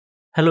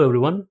Hello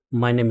everyone,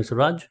 my name is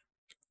Raj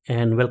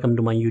and welcome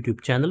to my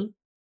YouTube channel.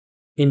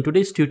 In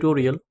today's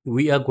tutorial,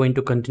 we are going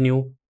to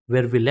continue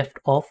where we left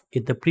off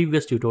in the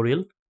previous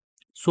tutorial.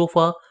 So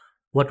far,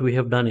 what we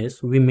have done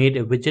is we made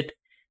a widget,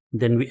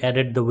 then we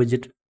added the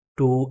widget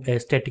to a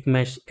static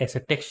mesh as a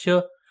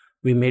texture.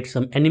 We made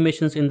some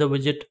animations in the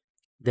widget,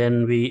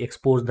 then we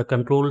exposed the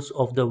controls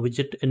of the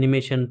widget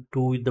animation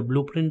to the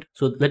blueprint.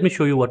 So let me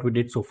show you what we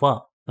did so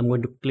far. I'm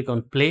going to click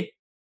on play.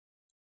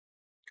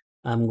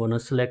 I'm going to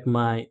select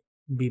my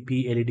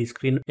BP LED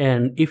screen,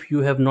 and if you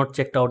have not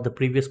checked out the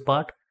previous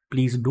part,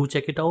 please do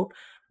check it out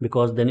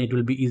because then it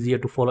will be easier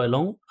to follow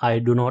along. I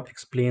do not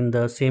explain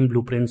the same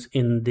blueprints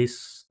in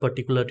this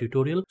particular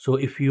tutorial, so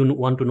if you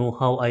want to know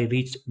how I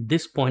reached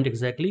this point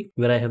exactly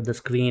where I have the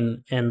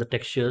screen and the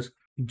textures,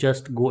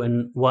 just go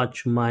and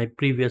watch my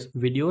previous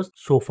videos.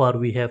 So far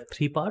we have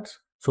 3 parts,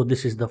 so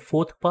this is the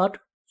 4th part.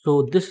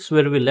 So this is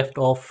where we left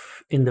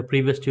off in the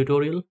previous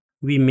tutorial.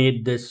 We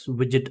made this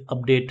widget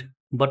update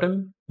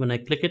button. When I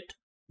click it,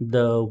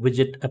 the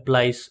widget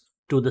applies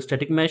to the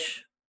static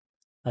mesh.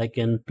 I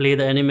can play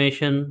the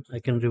animation, I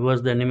can reverse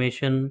the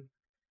animation,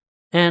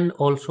 and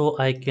also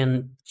I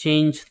can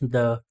change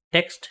the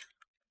text.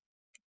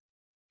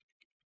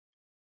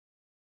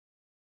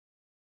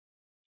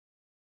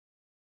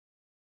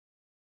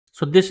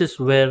 So this is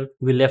where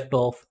we left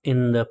off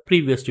in the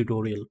previous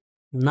tutorial.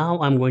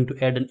 Now I'm going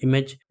to add an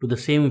image to the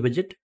same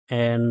widget,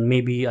 and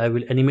maybe I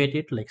will animate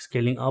it like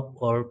scaling up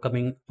or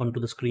coming onto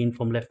the screen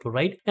from left to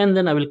right, and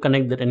then I will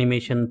connect that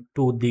animation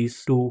to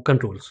these two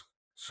controls.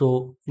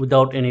 So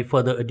without any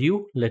further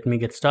ado, let me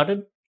get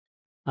started.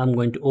 I'm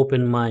going to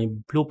open my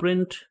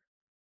blueprint.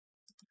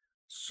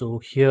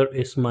 So here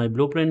is my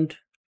blueprint.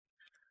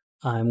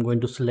 I'm going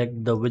to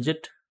select the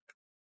widget.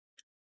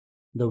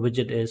 The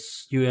widget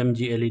is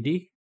UMG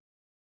LED.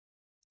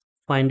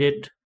 Find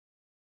it.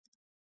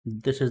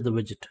 This is the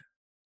widget.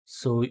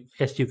 So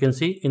as you can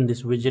see, in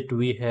this widget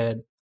we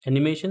had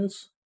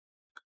animations.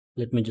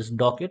 Let me just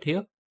dock it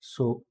here.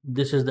 So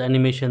this is the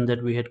animation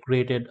that we had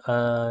created,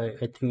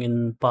 I think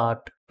in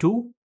part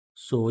 2.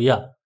 So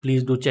yeah,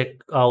 please do check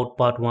out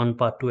part 1,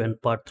 part 2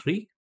 and part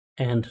 3.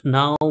 And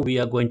now we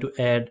are going to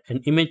add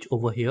an image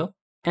over here,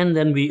 and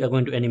then we are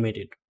going to animate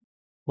it.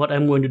 What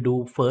I'm going to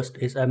do first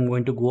is I'm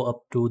going to go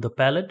up to the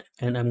palette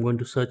and I'm going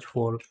to search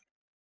for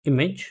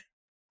image,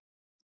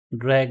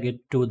 drag it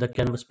to the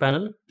canvas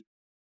panel.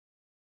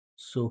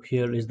 So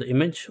here is the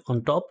image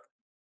on top.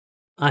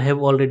 I have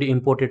already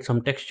imported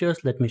some textures.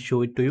 Let me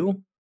show it to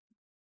you.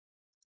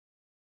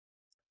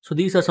 So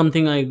these are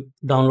something I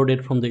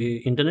downloaded from the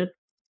internet.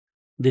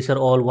 These are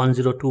all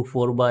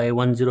 1024 by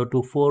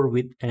 1024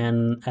 with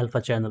an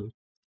alpha channel.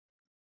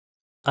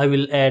 I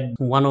will add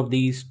one of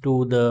these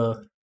to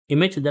the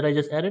image that I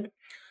just added.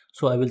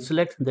 So I will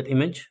select that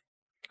image.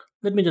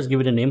 Let me just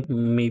give it a name,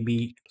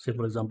 maybe say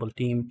for example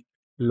team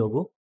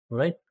logo.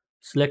 Right,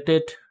 select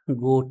it,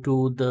 go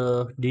to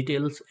the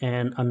details,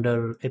 and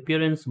under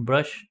appearance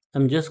brush,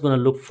 I'm just gonna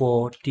look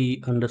for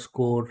T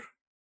underscore,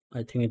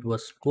 I think it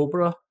was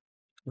Cobra,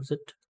 was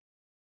it?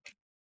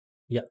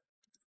 Yeah,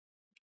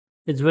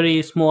 it's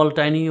very small,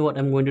 tiny. What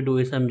I'm going to do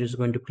is I'm just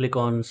going to click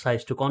on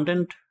size to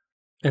content,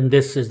 and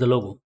this is the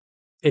logo.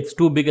 It's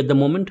too big at the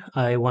moment.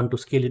 I want to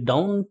scale it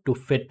down to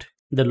fit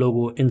the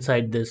logo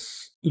inside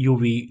this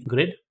UV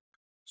grid.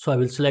 So I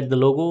will select the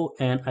logo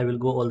and I will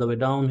go all the way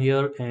down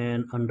here,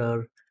 and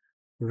under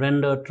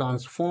render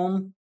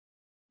transform,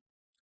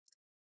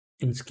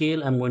 in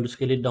scale I'm going to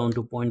scale it down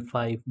to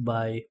 0.5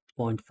 by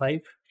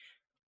 0.5.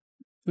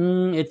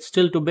 It's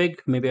still too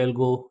big. Maybe I'll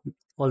go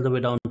all the way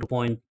down to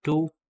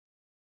 0.2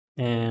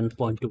 and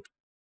 0.2.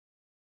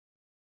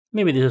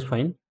 Maybe this is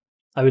fine.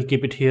 I will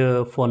keep it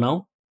here for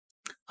now.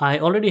 I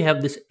already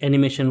have this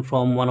animation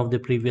from one of the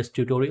previous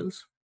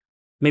tutorials.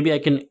 Maybe I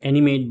can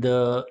animate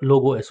the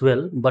logo as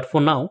well, but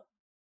for now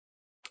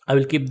I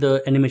will keep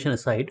the animation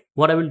aside.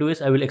 What I will do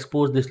is I will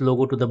expose this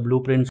logo to the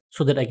blueprint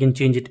so that I can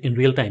change it in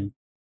real time.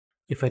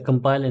 If I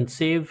compile and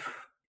save,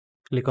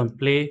 click on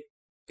play,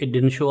 it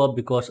didn't show up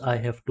because I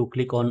have to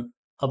click on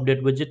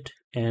update widget,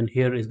 and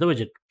here is the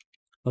widget.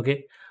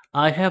 Okay,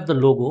 I have the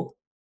logo.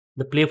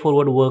 The play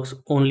forward works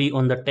only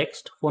on the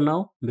text for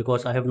now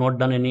because I have not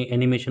done any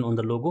animation on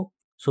the logo.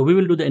 So we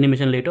will do the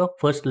animation later.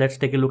 First, let's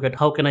take a look at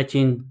how can I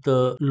change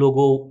the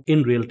logo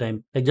in real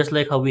time. Like just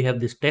like how we have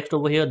this text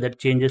over here that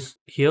changes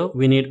here,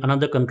 we need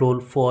another control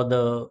for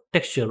the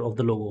texture of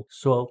the logo.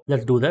 So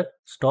let's do that.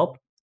 Stop.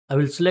 I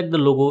will select the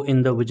logo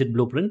in the widget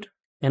blueprint,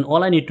 and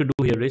all I need to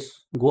do here is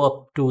go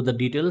up to the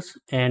details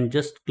and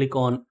just click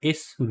on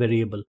is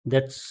variable.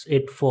 That's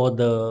it for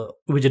the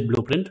widget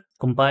blueprint.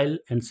 Compile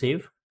and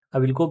save. I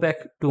will go back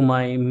to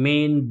my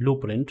main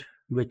blueprint,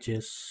 which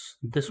is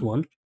this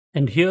one.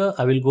 And here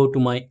I will go to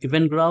my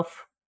event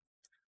graph.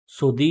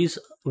 So these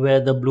were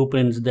the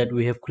blueprints that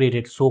we have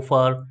created so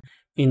far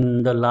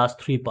in the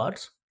last 3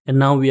 parts. And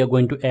now we are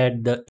going to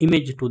add the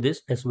image to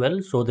this as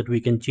well so that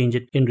we can change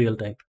it in real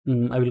time.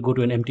 I will go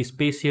to an empty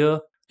space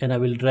here and I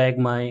will drag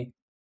my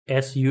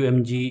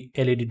SUMG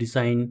LED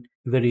design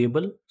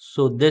variable.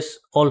 So this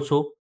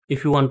also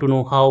If you want to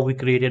know how we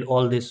created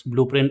all this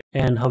blueprint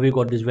and how we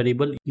got this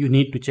variable, you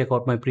need to check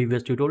out my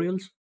previous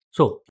tutorials.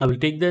 So I will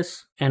take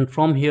this, and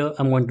from here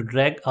I'm going to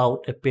drag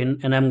out a pin,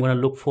 and I'm going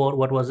to look for,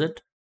 what was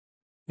it?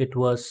 It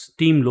was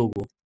team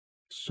logo.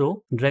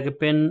 So drag a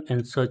pin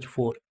and search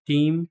for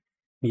team.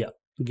 Yeah,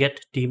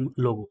 get team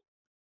logo.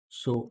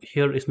 So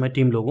here is my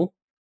team logo.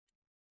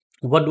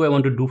 What do I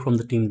want to do from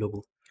the team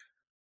logo?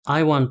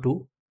 I want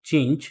to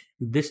change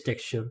this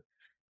texture.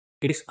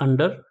 It is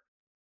under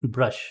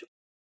brush.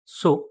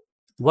 So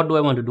what do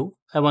I want to do?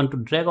 I want to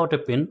drag out a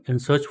pin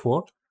and search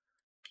for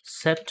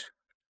set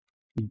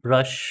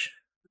brush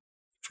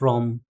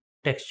from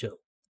texture.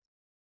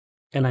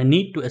 And I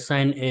need to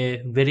assign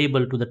a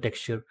variable to the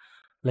texture.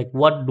 Like,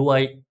 what do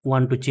I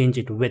want to change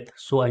it with?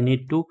 So I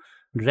need to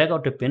drag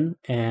out a pin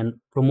and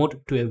promote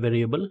it to a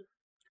variable.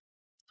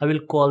 I will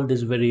call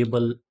this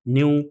variable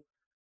new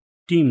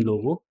team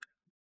logo.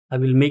 I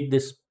will make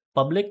this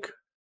public.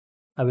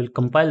 I will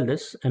compile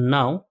this, and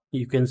now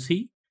you can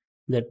see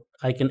that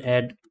I can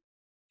add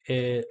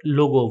a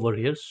logo over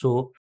here.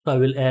 So I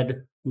will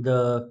add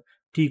the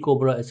T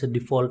Cobra as a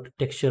default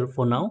texture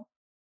for now.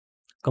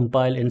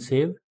 Compile and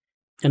save.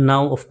 And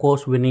now, of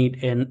course, we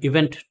need an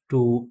event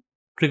to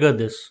trigger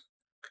this.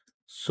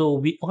 So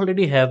we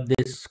already have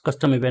this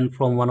custom event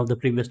from one of the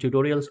previous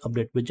tutorials,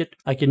 update widget.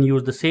 I can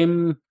use the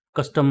same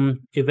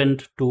custom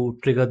event to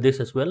trigger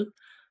this as well.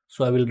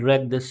 So I will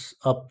drag this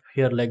up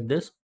here like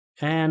this.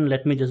 And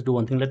let me just do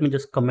one thing. Let me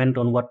just comment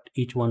on what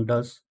each one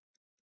does.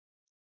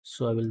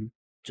 So I will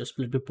just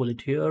let me pull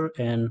it here,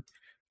 and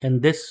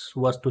this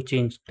was to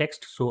change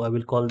text. So I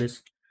will call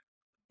this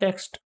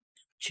text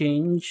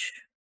change,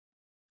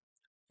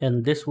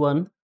 and this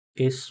one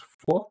is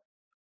for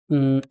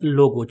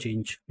logo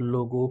change.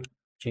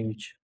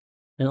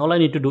 And all I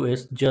need to do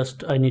is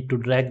just I need to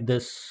drag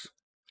this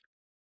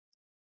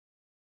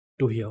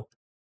to here.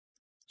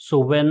 So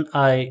when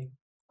I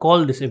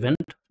call this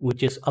event,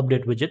 which is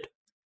update widget,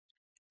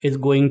 is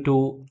going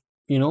to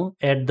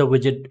add the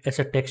widget as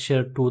a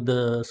texture to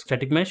the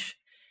static mesh,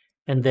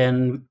 and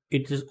then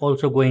it is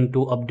also going to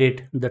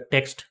update the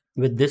text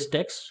with this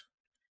text,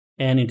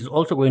 and it is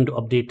also going to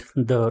update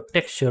the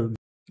texture.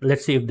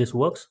 Let's see if this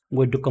works. I'm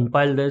going to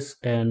compile this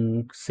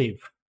and save.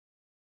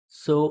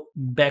 So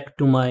back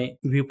to my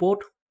viewport,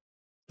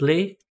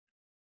 play,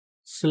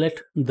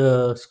 select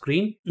the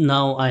screen.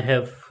 Now I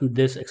have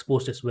this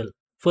exposed as well.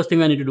 First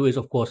thing I need to do is,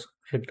 of course,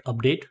 hit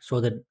update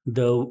so that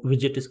the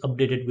widget is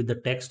updated with the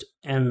text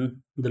and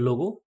the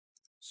logo.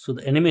 So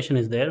the animation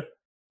is there.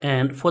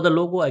 And for the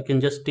logo, I can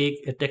just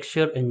take a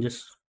texture and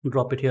just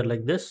drop it here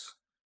like this.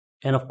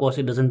 And of course,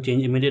 it doesn't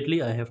change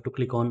immediately. I have to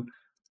click on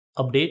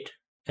update,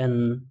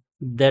 and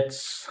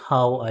that's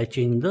how I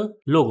change the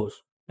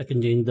logos. I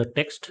can change the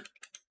text,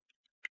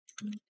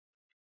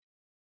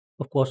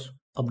 of course,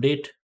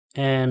 update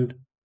and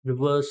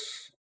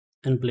reverse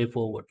and play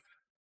forward.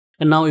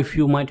 And now if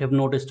you might have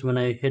noticed, when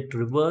I hit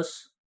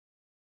reverse,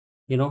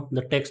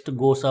 the text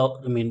goes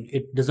out. I mean,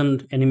 it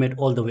doesn't animate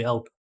all the way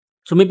out.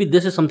 So maybe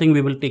this is something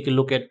we will take a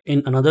look at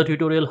in another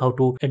tutorial, how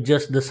to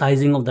adjust the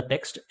sizing of the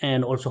text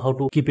and also how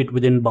to keep it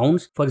within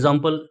bounds. For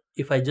example,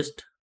 if I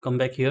just come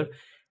back here,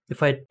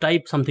 if I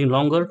type something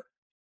longer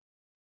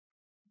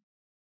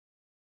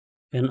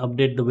and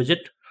update the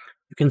widget,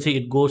 you can see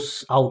it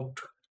goes out.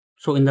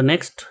 So in the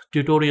next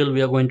tutorial,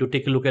 we are going to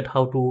take a look at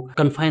how to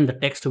confine the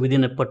text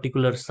within a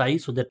particular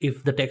size, so that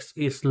if the text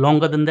is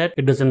longer than that,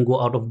 it doesn't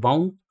go out of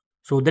bound.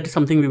 So that is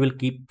something we will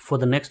keep for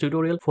the next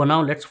tutorial. For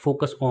now, let's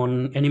focus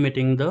on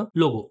animating the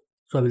logo.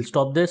 So I will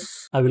stop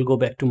this. I will go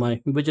back to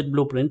my widget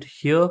blueprint.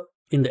 Here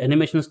in the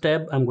animations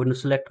tab, I'm going to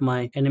select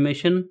my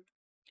animation.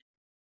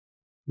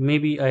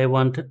 Maybe I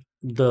want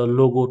the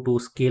logo to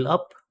scale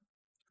up.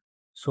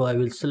 So I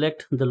will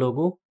select the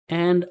logo,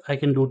 and I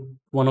can do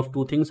one of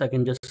two things. I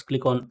can just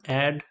click on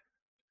add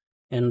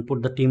and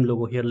put the team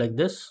logo here like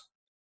this,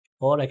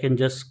 or I can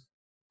just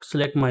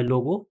select my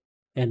logo,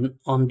 and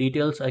on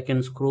details I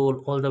can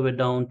scroll all the way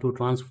down to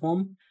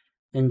transform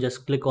and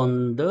just click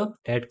on the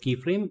add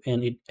keyframe,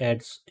 and it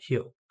adds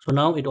here. So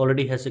now it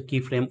already has a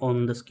keyframe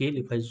on the scale.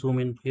 If I zoom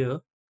in here,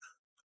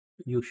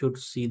 you should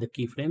see the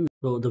keyframe.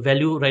 So the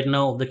value right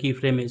now of the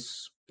keyframe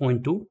is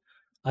 0.2.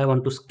 I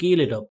want to scale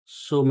it up,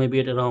 so maybe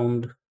at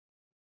around,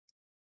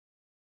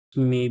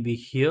 maybe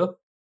here.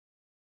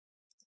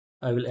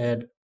 I will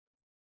add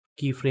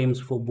keyframes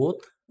for both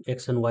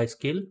X and Y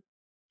scale.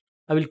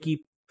 I will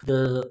keep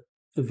the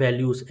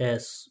values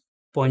as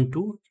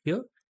 0.2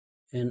 here,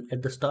 and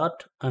at the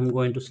start I'm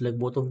going to select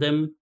both of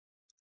them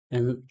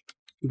and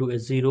do a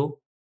 0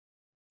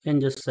 and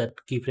just set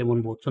keyframe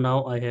on both. So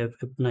now I have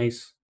a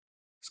nice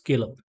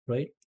scale up,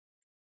 right?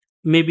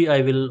 Maybe I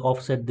will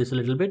offset this a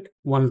little bit.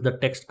 Once the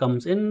text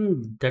comes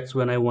in, that's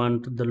when I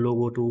want the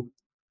logo to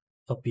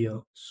appear.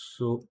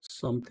 So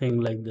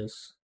something like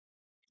this.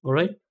 All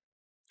right,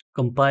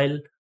 compile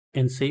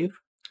and save.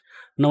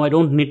 Now I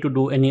don't need to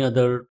do any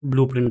other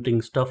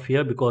blueprinting stuff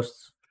here,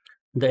 because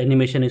the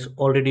animation is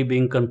already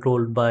being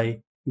controlled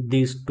by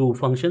these two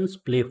functions,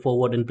 play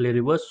forward and play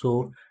reverse.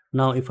 So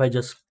now if I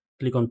just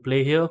click on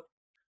play here,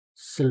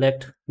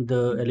 select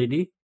the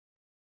LED,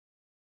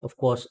 Of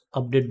course,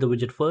 update the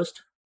widget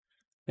first.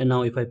 And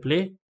now if I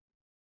play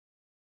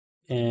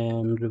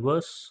and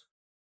reverse,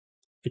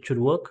 it should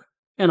work.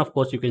 And of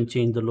course, you can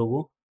change the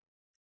logo.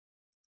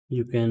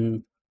 You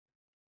can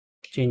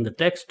change the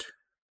text,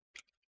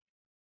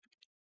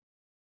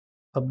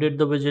 update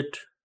the widget,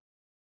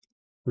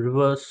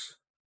 reverse,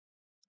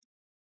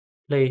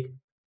 play.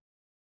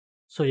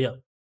 So yeah,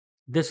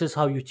 this is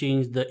how you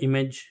change the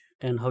image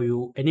and how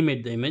you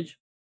animate the image.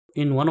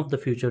 In one of the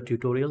future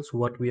tutorials,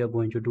 what we are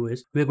going to do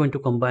is we are going to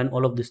combine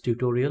all of this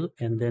tutorial,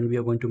 and then we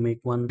are going to make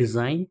one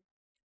design.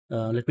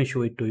 Let me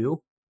show it to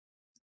you.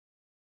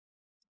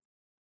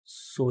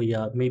 So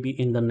yeah, maybe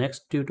in the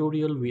next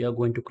tutorial we are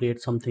going to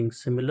create something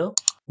similar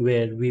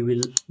where we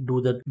will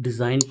do the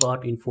design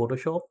part in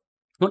Photoshop.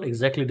 Not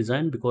exactly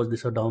design because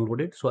these are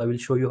downloaded, so I will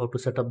show you how to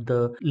set up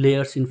the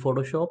layers in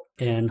Photoshop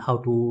and how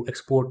to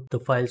export the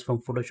files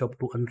from Photoshop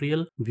to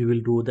Unreal. We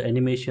will do the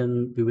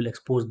animation, we will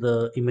expose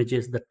the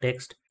images, the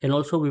text, and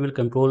also we will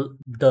control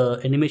the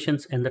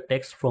animations and the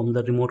text from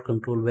the remote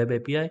control web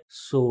API.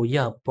 So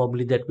yeah,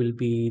 probably that will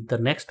be the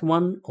next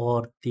one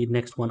or the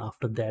next one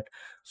after that.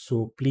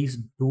 So please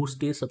do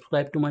stay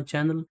subscribed to my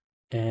channel,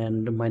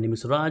 and my name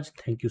is Raj.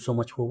 Thank you so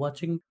much for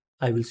watching.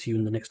 I will see you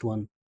in the next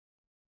one.